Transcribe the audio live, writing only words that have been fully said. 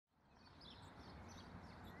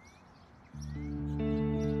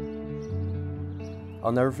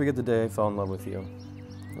I'll never forget the day I fell in love with you.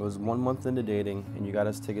 It was 1 month into dating, and you got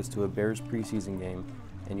us tickets to a Bears preseason game,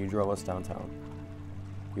 and you drove us downtown.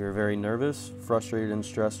 You were very nervous, frustrated, and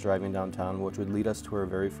stressed driving downtown, which would lead us to our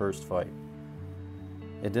very first fight.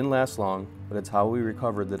 It didn't last long, but it's how we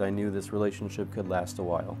recovered that I knew this relationship could last a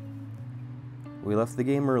while. We left the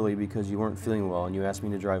game early because you weren't feeling well and you asked me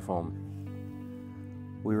to drive home.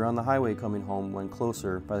 We were on the highway coming home when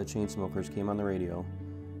Closer by the Chainsmokers came on the radio.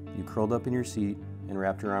 You curled up in your seat and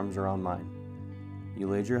wrapped your arms around mine. You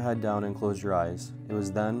laid your head down and closed your eyes. It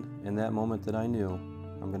was then, in that moment, that I knew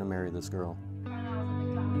I'm going to marry this girl.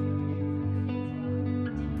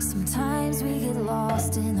 Sometimes we get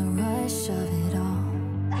lost in the rush of it all.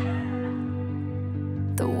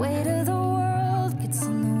 The weight of the world gets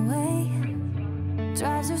in the way,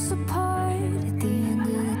 drives us apart at the end of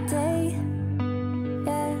the day.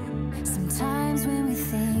 Yeah, sometimes when we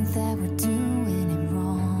think that we're doing it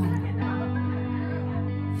wrong,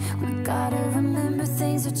 we gotta remember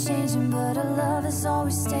things are changing, but our love is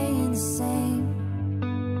always staying the same.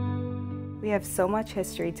 We have so much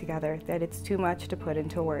history together that it's too much to put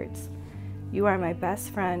into words. You are my best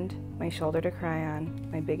friend, my shoulder to cry on,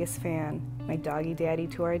 my biggest fan, my doggy daddy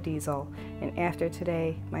to our diesel, and after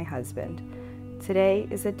today, my husband. Today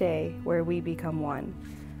is a day where we become one.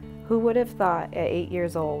 Who would have thought at 8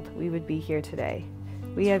 years old we would be here today?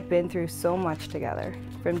 We have been through so much together,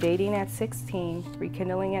 from dating at 16,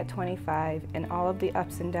 rekindling at 25, and all of the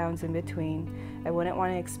ups and downs in between. I wouldn't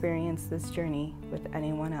want to experience this journey with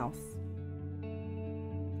anyone else.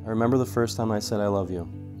 I remember the first time I said I love you.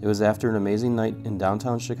 It was after an amazing night in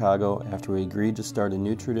downtown Chicago after we agreed to start a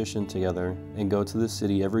new tradition together and go to the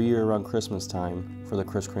city every year around Christmas time for the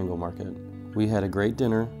Kris Kringle market. We had a great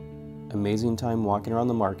dinner, amazing time walking around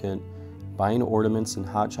the market, buying ornaments and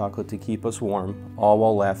hot chocolate to keep us warm, all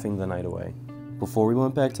while laughing the night away. Before we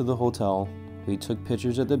went back to the hotel, we took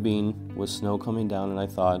pictures at the Bean with snow coming down, and I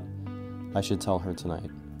thought I should tell her tonight.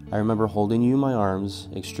 I remember holding you in my arms,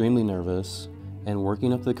 extremely nervous, and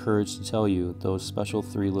working up the courage to tell you those special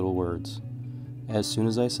 3 little words. As soon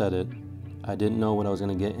as I said it, I didn't know what I was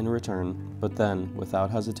going to get in return, but then, without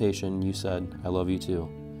hesitation, you said, "I love you too."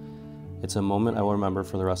 It's a moment I will remember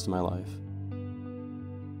for the rest of my life.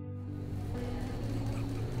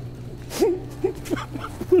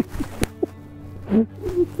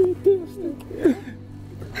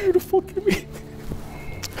 How the fuck can we?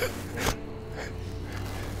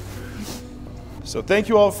 So thank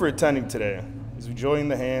you all for attending today as we join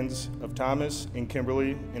the hands of Thomas and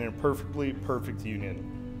Kimberly in a perfectly perfect union.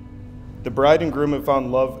 The bride and groom have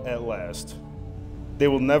found love at last. They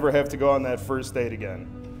will never have to go on that first date again.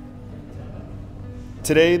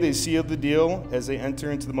 Today they seal the deal as they enter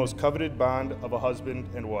into the most coveted bond of a husband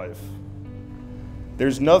and wife.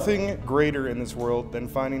 There's nothing greater in this world than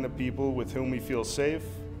finding the people with whom we feel safe,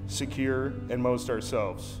 secure, and most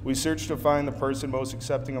ourselves. We search to find the person most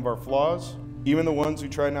accepting of our flaws, even the ones we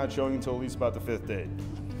try not showing until at least about the 5th date.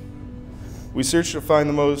 We search to find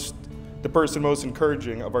the person most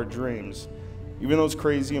encouraging of our dreams, even those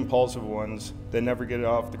crazy, impulsive ones that never get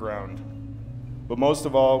off the ground. But most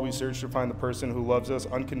of all, we search to find the person who loves us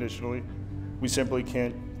unconditionally. We simply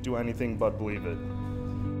can't do anything but believe it.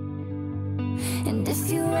 And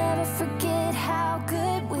if you ever forget how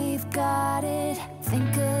good we've got it,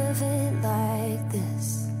 think of it like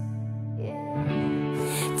this.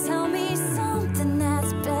 Tell me something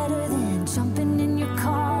that's better than jumping in your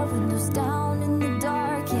car, windows down in the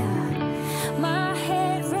dark, yeah. My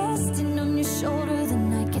head resting on your shoulder, the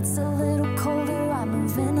night gets a little colder, I'm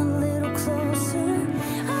moving a little closer.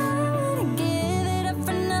 I wouldn't give it up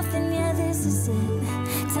for nothing, yeah, this is it.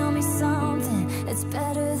 Tell me something that's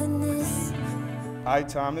better than this. I,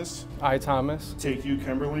 Thomas, take you,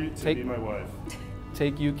 Kimberly, to be my wife.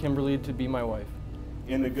 Take you, Kimberly, to be my wife.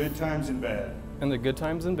 In the good times and bad. In the good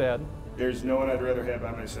times and bad. There's no one I'd rather have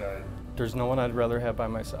by my side. There's no one I'd rather have by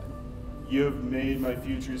my side. You have made my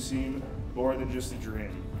future seem more than just a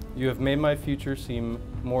dream. You have made my future seem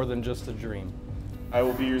more than just a dream. I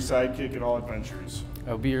will be your sidekick in all adventures.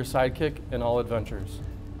 I will be your sidekick in all adventures.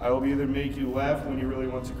 I will be there to make you laugh when you really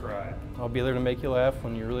want to cry. I'll be there to make you laugh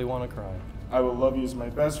when you really want to cry. I will love you as my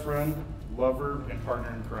best friend, lover, and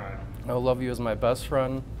partner in crime. I will love you as my best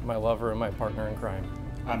friend, my lover, and my partner in crime.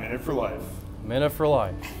 I'm in it for life. I'm in it for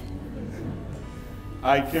life.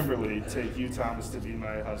 I, Kimberly, take you, Thomas, to be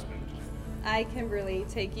my husband. I, Kimberly,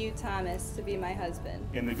 take you, Thomas, to be my husband.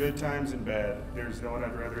 In the good times and bad, there's no one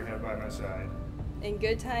I'd rather have by my side. In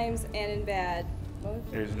good times and in bad.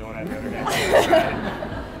 There's no one I'd rather have by my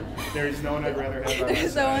side. There's no one I'd rather have by my side.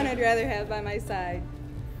 There's no one I'd rather have by my side.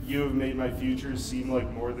 You have made my future seem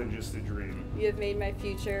like more than just a dream. You have made my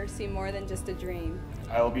future seem more than just a dream.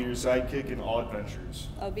 I will be your sidekick in all adventures.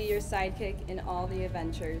 I'll be your sidekick in all the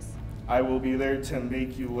adventures. I will be there to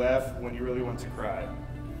make you laugh when you really want to cry.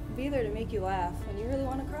 Be there to make you laugh when you really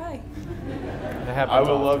want to cry. I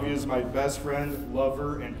will love you as my best friend,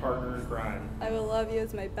 lover, and partner in crime. I will love you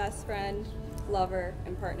as my best friend, lover,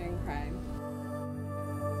 and partner in crime.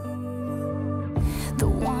 The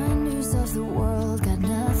wonders of the world got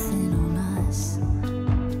nothing on us.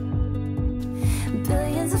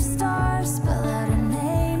 Billions of stars spell out our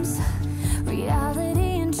names.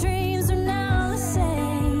 Reality and dreams are now the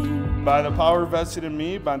same. By the power vested in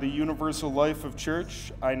me by the universal life of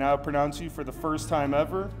church, I now pronounce you for the first time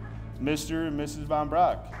ever, Mr. and Mrs. Von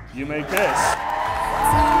Brock. You may kiss. Tell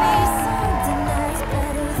me something that's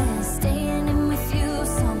better than staying in with you.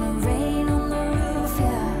 Summer rain on the roof,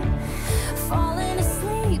 yeah. Falling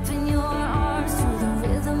asleep in your arms to the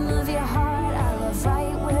rhythm of your heart. I love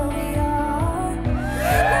right where we are.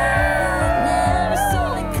 Never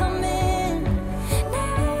saw it coming.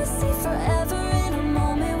 Now I see forever in a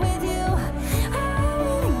moment with you. I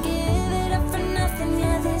wouldn't give it up for nothing.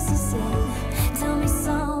 Yeah, this is it. Tell me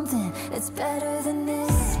something that's better than this.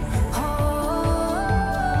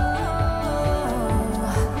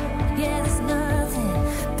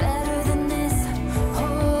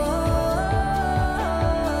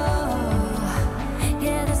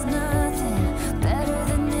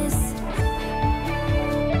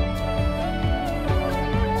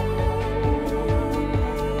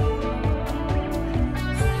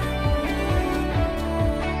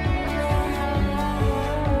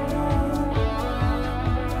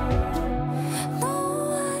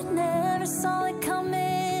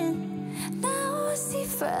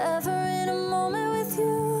 Forever in a moment with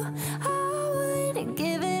you, I wouldn't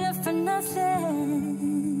give it up for nothing.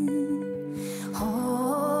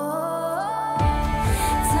 Oh,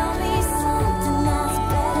 tell me something that's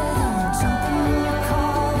better than jumping in your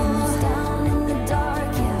car when it's down in the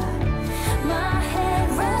dark, yeah. My head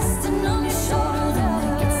resting on your shoulder, then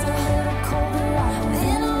it gets a little colder. I'm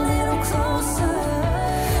in a little closer.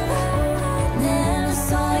 Never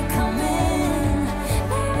saw it coming.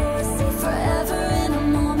 Now I see forever.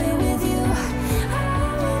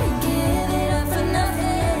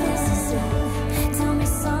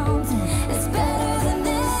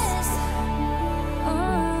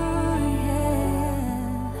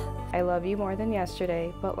 I love you more than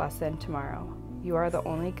yesterday, but less than tomorrow. You are the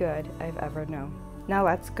only good I've ever known. Now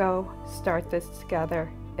let's go start this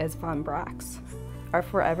together as Von Brocks. Our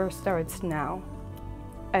forever starts now.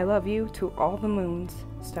 I love you to all the moons,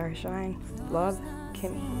 starshine. Love,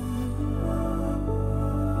 Kimi.